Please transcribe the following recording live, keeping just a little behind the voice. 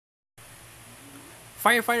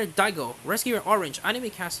Firefighter Daigo, Rescuer Orange anime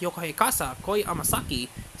cast Yōko Hikasa, Kōhei Amasaki.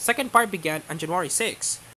 Second part began on January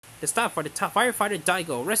 6. The staff for the Firefighter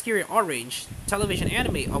Daigo, Rescuer Orange television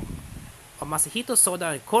anime of Masahito Soda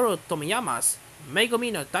and Koro Tomiyama's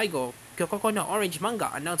Megumi no Daigo Kyokoko no Orange manga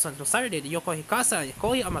announced on Saturday that Yōko Hikasa and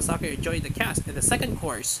Kōhei Amasaki are joining the cast in the second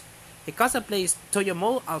course. Hikasa plays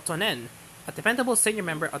Toyomo Altonen, a dependable senior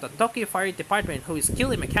member of the Tokyo Fire Department who is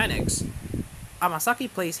skilled in mechanics. Amasaki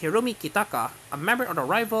plays Hirumi Kitaka, a member of the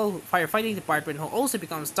rival firefighting department who also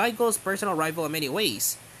becomes Daigo's personal rival in many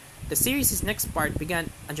ways. The series' next part began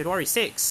on January 6.